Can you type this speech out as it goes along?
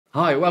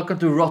Hi, welcome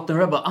to Rotten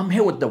Rebel. I'm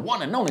here with the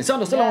one and only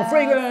Sandra Solomon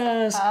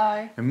Fragrance.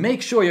 Hi. And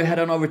make sure you head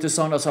on over to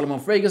Sandra Solomon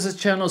Fragrance's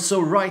channel.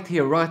 So right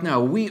here, right now,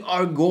 we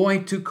are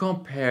going to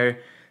compare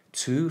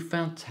two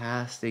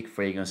fantastic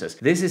fragrances.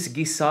 This is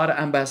Gisada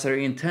Ambassador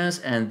Intense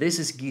and this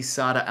is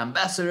Gisada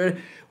Ambassador.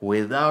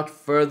 Without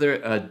further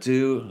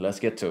ado,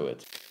 let's get to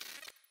it.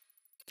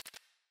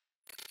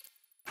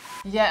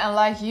 Yeah, and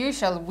like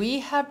usual, we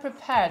have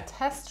prepared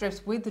test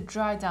strips with the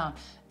dry down.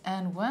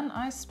 And when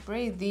I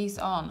spray these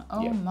on,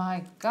 oh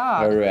my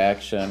god. A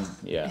reaction,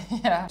 yeah.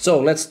 Yeah. So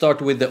let's start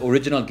with the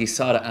original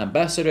Gisada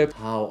Ambassador.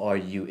 How are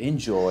you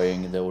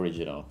enjoying the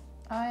original?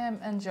 I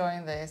am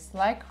enjoying this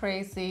like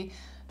crazy.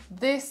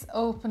 This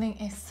opening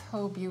is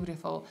so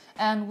beautiful.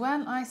 And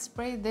when I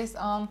spray this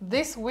on,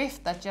 this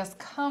whiff that just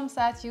comes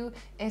at you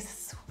is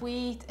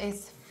sweet,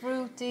 it's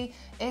fruity,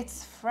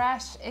 it's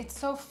fresh, it's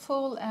so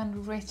full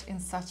and rich in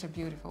such a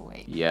beautiful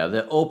way. Yeah,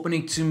 the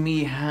opening to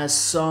me has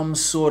some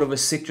sort of a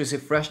citrusy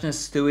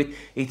freshness to it.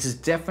 It's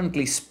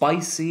definitely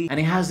spicy and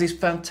it has this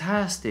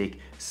fantastic,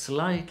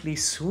 slightly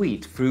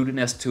sweet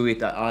fruitiness to it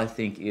that I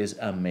think is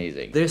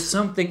amazing. There's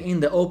something in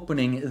the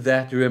opening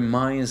that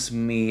reminds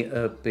me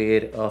a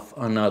bit of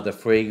another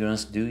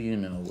fragrance. Do you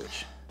know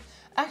which?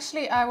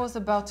 Actually, I was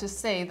about to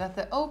say that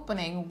the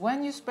opening,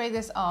 when you spray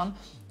this on,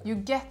 you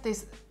get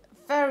this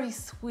very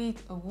sweet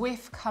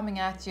whiff coming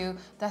at you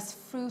that's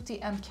fruity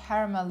and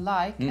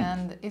caramel-like,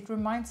 and it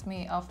reminds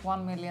me of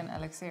 1 Million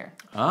Elixir.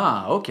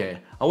 Ah, okay.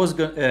 I was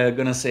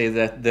gonna say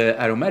that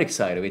the aromatic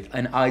side of it,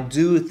 and I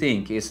do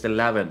think it's the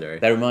lavender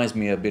that reminds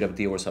me a bit of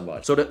Dior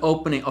Sauvage. So the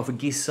opening of a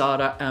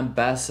Gisada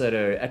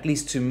Ambassador, at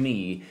least to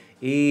me,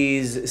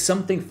 is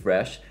something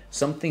fresh,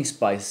 something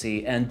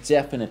spicy, and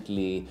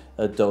definitely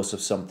a dose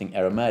of something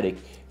aromatic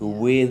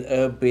with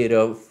a bit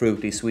of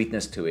fruity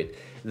sweetness to it.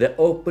 The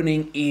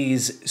opening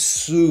is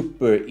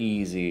super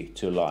easy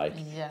to like,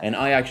 and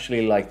I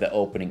actually like the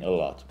opening a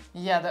lot.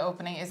 Yeah, the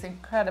opening is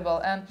incredible,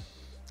 and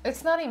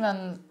it's not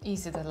even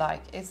easy to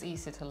like, it's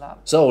easy to love.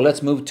 So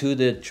let's move to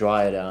the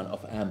dry down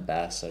of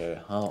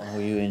Ambassador. How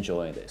are you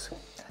enjoying this?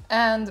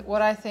 And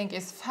what I think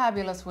is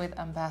fabulous with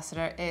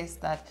Ambassador is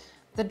that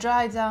the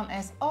dry down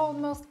is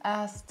almost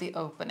as the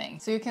opening.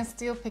 So you can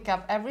still pick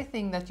up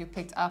everything that you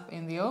picked up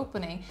in the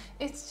opening.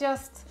 It's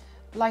just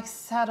like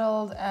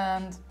settled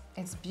and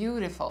it's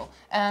beautiful.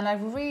 And I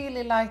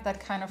really like that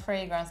kind of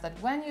fragrance that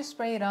when you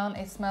spray it on,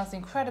 it smells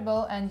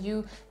incredible and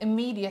you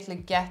immediately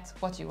get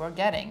what you are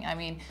getting. I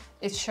mean,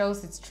 it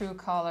shows its true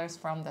colors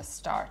from the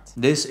start.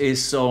 This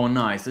is so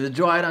nice. The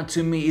dry down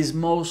to me is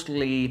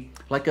mostly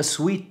like a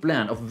sweet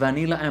blend of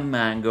vanilla and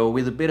mango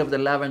with a bit of the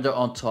lavender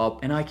on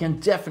top, and I can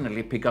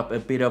definitely pick up a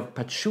bit of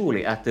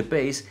patchouli at the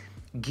base,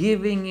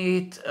 giving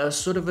it a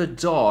sort of a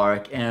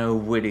dark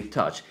and woody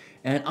touch.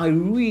 And I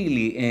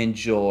really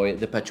enjoy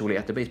the patchouli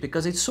at the base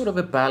because it sort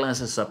of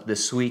balances up the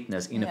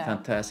sweetness in a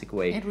fantastic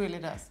way. It really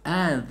does.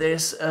 And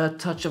there's a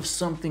touch of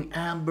something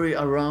ambery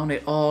around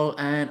it all,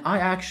 and I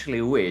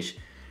actually wish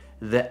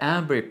the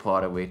ambery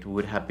part of it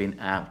would have been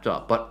amped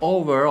up. But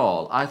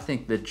overall, I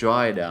think the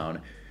dry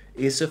down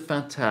is a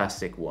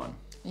fantastic one.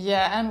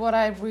 Yeah, and what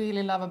I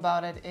really love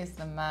about it is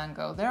the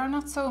mango. There are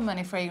not so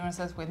many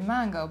fragrances with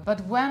mango, but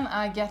when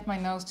I get my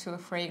nose to a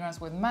fragrance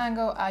with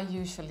mango, I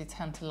usually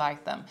tend to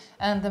like them.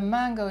 And the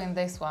mango in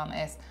this one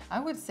is, I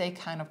would say,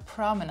 kind of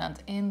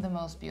prominent in the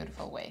most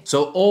beautiful way.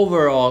 So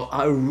overall,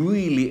 I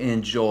really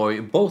enjoy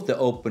both the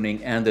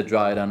opening and the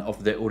dry down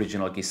of the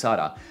original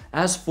Gisada.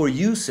 As for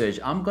usage,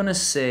 I'm gonna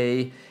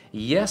say,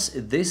 yes,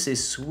 this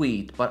is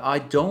sweet, but I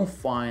don't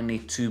find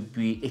it to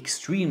be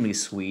extremely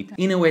sweet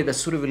in a way that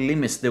sort of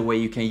limits the way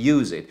you can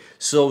use it.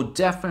 So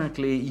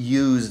definitely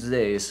use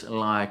this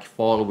like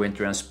fall,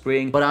 winter and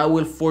spring, but I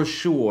will for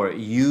sure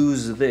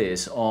use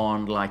this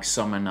on like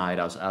summer night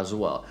out as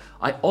well.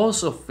 I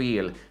also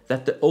feel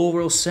that the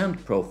overall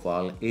scent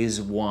profile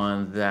is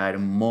one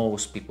that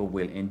most people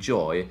will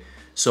enjoy.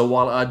 So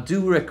while I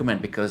do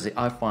recommend, because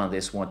I find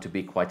this one to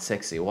be quite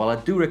sexy, while I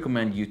do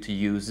recommend you to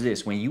use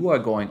this when you are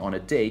going on a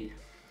date,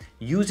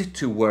 use it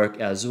to work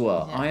as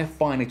well. Yeah. I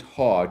find it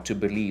hard to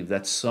believe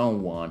that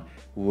someone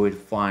would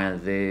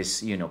find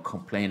this, you know,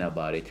 complain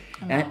about it.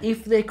 And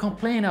if they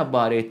complain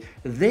about it,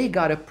 they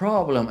got a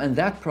problem, and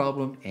that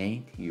problem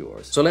ain't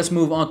yours. So let's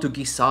move on to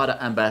Gisada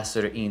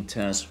Ambassador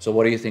Intense. So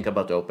what do you think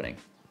about the opening?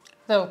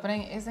 The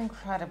opening is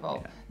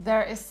incredible.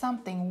 There is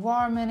something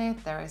warm in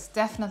it, there is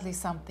definitely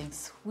something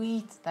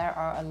sweet, there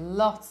are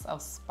lots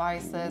of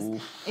spices. Ooh.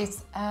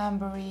 It's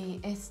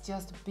ambery, it's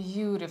just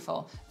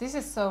beautiful. This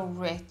is so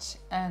rich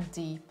and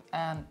deep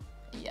and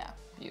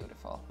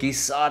beautiful.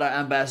 Gisada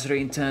Ambassador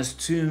Intense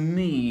to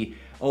me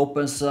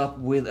opens up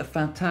with a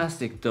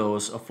fantastic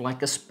dose of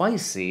like a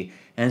spicy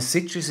and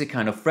citrusy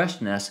kind of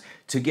freshness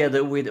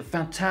together with a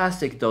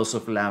fantastic dose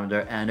of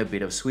lavender and a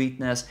bit of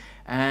sweetness,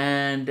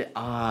 and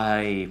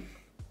I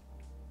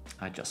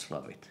just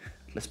love it.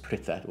 Let's put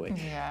it that way.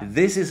 Yeah.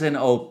 This is an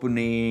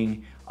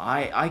opening.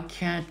 I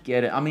can't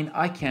get it. I mean,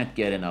 I can't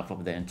get enough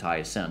of the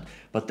entire scent.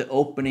 But the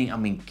opening, I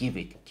mean, give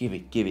it.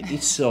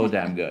 It's so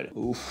damn good.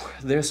 Oof.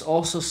 There's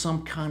also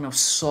some kind of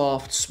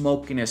soft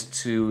smokiness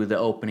to the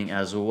opening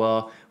as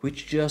well,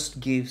 which just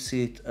gives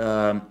it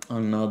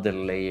another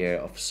layer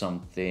of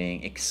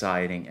something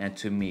exciting and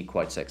to me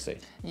quite sexy.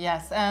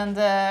 Yes, and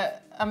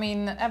I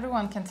mean,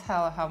 everyone can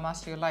tell how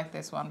much you like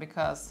this one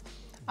because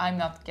I'm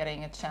not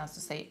getting a chance to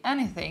say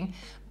anything,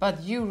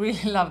 but you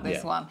really love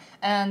this one.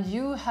 And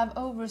you have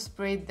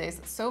oversprayed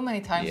this so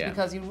many times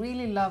because you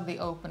really love the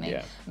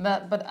opening.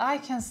 But I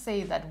can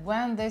say that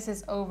when this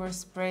is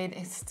oversprayed,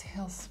 it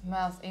still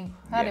smells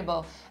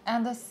incredible.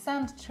 And the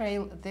scent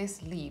trail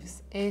this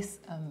leaves is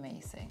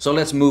amazing. So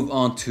let's move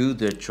on to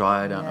the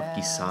dry down of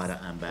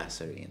Gisada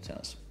Ambassador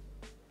Intense.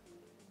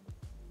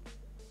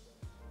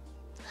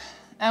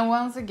 And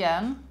once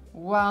again,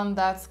 one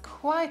that's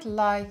quite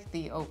like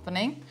the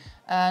opening.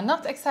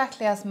 Not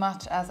exactly as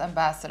much as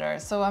Ambassador.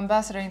 So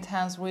Ambassador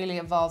Intense really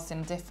evolves in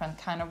a different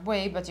kind of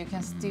way, but you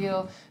can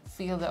still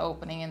feel the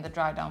opening in the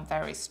dry down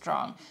very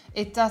strong.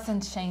 It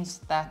doesn't change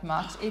that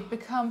much. It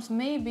becomes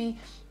maybe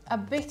a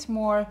bit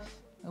more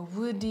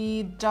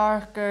woody,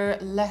 darker,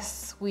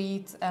 less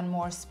sweet and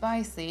more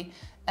spicy.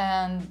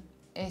 And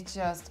it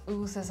just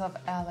oozes of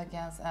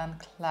elegance and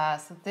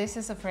class. This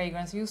is a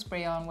fragrance you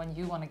spray on when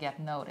you want to get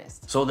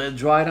noticed. So the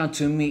dry down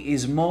to me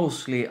is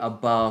mostly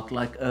about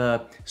like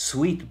a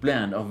sweet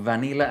blend of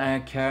vanilla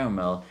and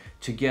caramel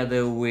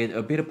together with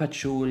a bit of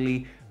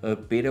patchouli, a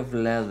bit of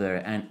leather,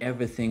 and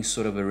everything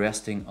sort of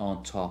resting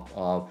on top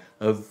of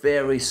a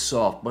very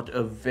soft but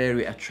a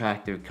very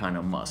attractive kind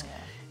of musk.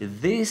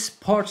 These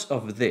parts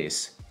of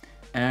this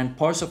and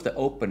parts of the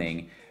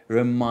opening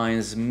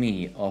reminds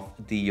me of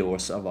Dior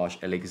Sauvage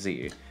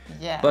Elixir.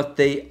 But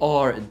they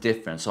are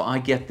different, so I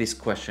get this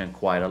question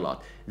quite a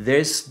lot.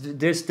 There's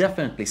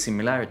definitely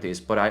similarities,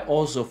 but I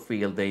also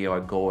feel they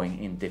are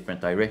going in different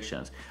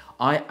directions.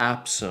 I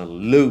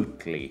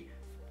absolutely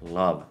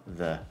love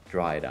the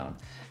dry down.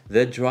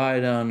 The dry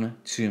down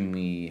to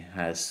me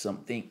has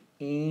something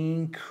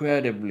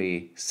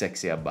incredibly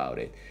sexy about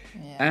it.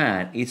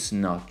 And it's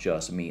not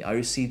just me. I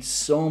received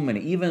so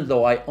many, even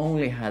though I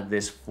only had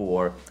this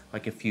for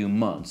like a few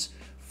months.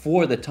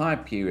 For the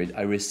time period,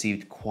 I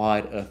received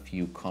quite a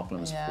few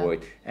compliments for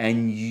it.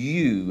 And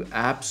you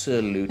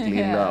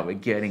absolutely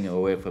love getting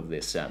away from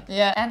this scent.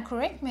 And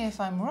correct me if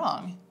I'm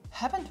wrong.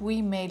 Haven't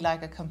we made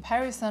like a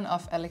comparison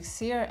of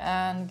Elixir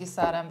and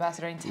Gisada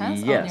Ambassador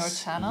Intense on your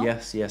channel?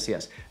 Yes.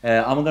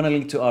 I'm gonna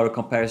link to our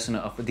comparison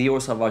of Dior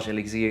Sauvage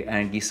Elixir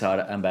and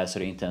Gisada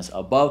Ambassador Intense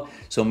above,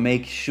 so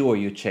make sure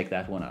you check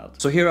that one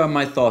out. So here are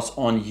my thoughts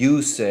on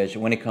usage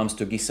when it comes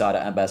to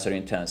Gisada Ambassador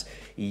Intense.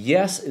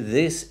 Yes,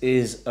 this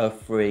is a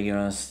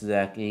fragrance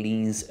that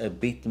leans a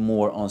bit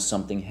more on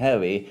something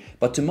heavy,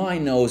 but to my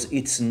nose,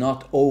 it's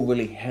not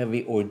overly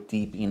heavy or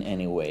deep in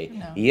any way.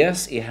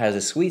 Yes, it has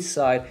a sweet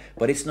side,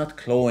 but it's not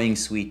cloying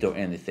sweet or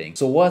anything.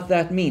 So what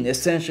that means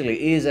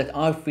essentially is that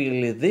I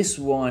feel this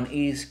one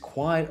is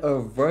quite a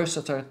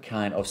versatile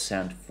kind of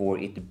scent for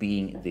it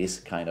being this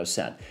kind of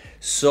scent.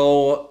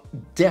 So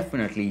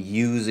definitely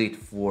use it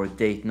for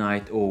date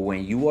night or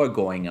when you are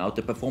going out.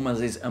 The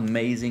performance is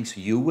amazing, so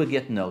you will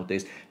get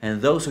noticed,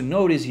 and those who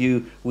notice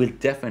you will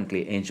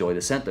definitely enjoy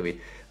the scent of it.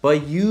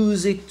 But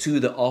use it to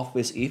the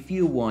office if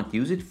you want,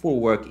 use it for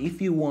work if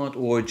you want,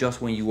 or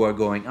just when you are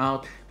going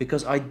out,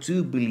 because I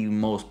do believe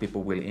most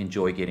people will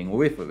enjoy getting a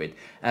whiff of it.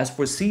 As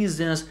for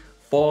seasons,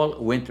 fall,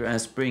 winter and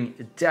spring,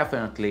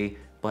 definitely,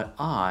 but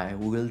I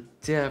will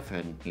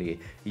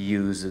definitely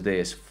use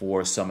this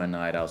for summer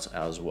night outs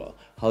as well.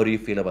 How do you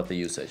feel about the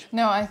usage?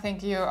 No, I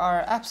think you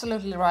are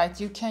absolutely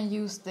right. You can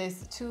use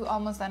this to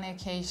almost any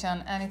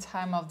occasion, any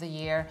time of the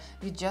year.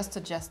 You just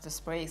adjust the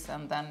sprays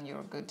and then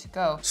you're good to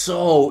go.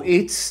 So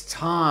it's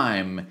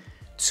time.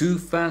 2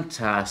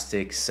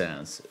 fantastic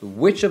scents.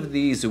 Which of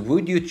these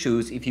would you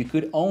choose if you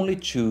could only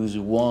choose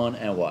one,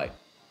 and why?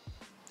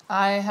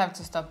 I have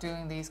to stop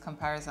doing these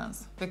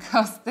comparisons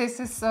because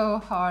this is so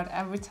hard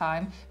every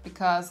time,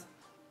 because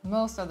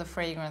most of the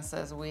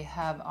fragrances we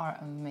have are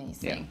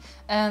amazing.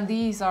 And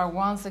these are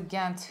once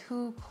again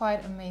 2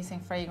 quite amazing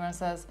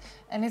fragrances.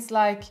 And it's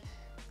like,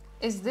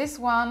 is this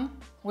one,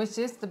 which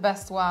is the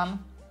best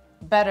one,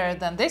 better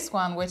than this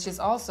one, which is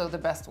also the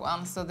best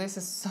one? So this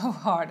is so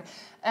hard.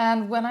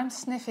 And when I'm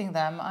sniffing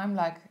them, I'm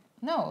like,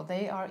 no,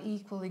 they are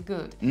equally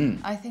good.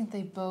 I think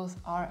they both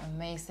are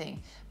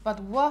amazing. But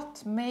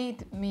what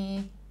made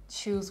me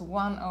choose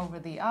one over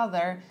the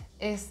other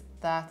is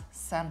that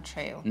scent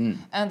trail.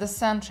 And the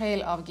scent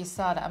trail of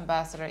Gisada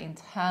Ambassador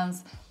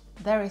Intense,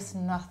 there is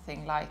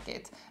nothing like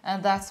it.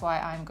 And that's why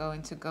I'm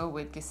going to go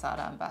with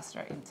Gisada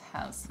Ambassador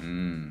Intense.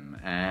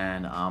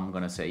 And I'm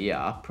gonna say,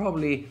 yeah,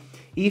 probably,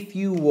 if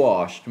you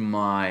watched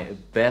my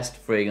best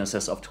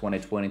fragrances of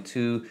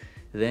 2022,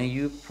 then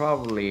you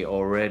probably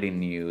already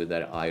knew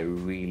that I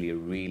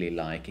really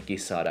like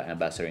Gisada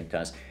Ambassador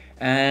Intense.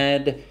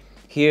 And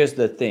here's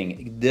the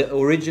thing, the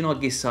original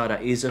Gisada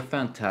is a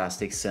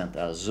fantastic scent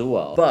as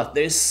well, but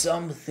there's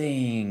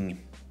something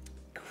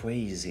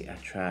crazy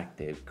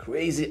attractive,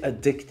 crazy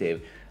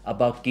addictive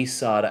about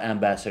Gisada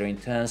Ambassador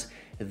Intense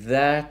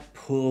that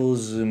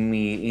pulls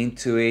me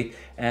into it,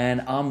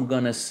 and I'm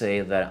gonna say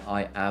that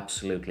I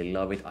absolutely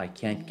love it. I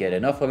can't get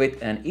enough of it,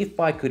 and if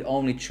I could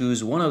only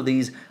choose one of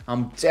these,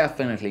 I'm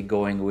definitely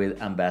going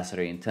with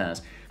Ambassador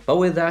Intense. But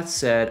with that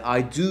said,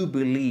 I do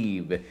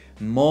believe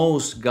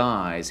most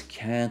guys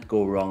can't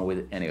go wrong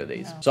with any of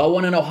these. So I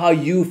want to know how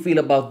you feel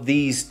about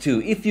these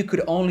two. If you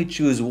could only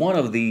choose one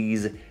of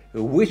these,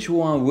 which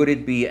one would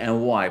it be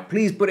and why?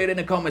 Please put it in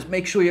the comments.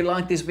 Make sure you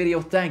like this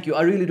video. Thank you.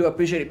 I really do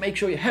appreciate it. Make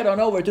sure you head on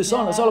over to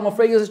Sandra Solomon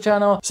Fragrance's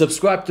channel.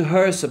 Subscribe to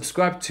her,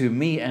 subscribe to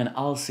me, and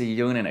I'll see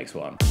you in the next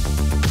one.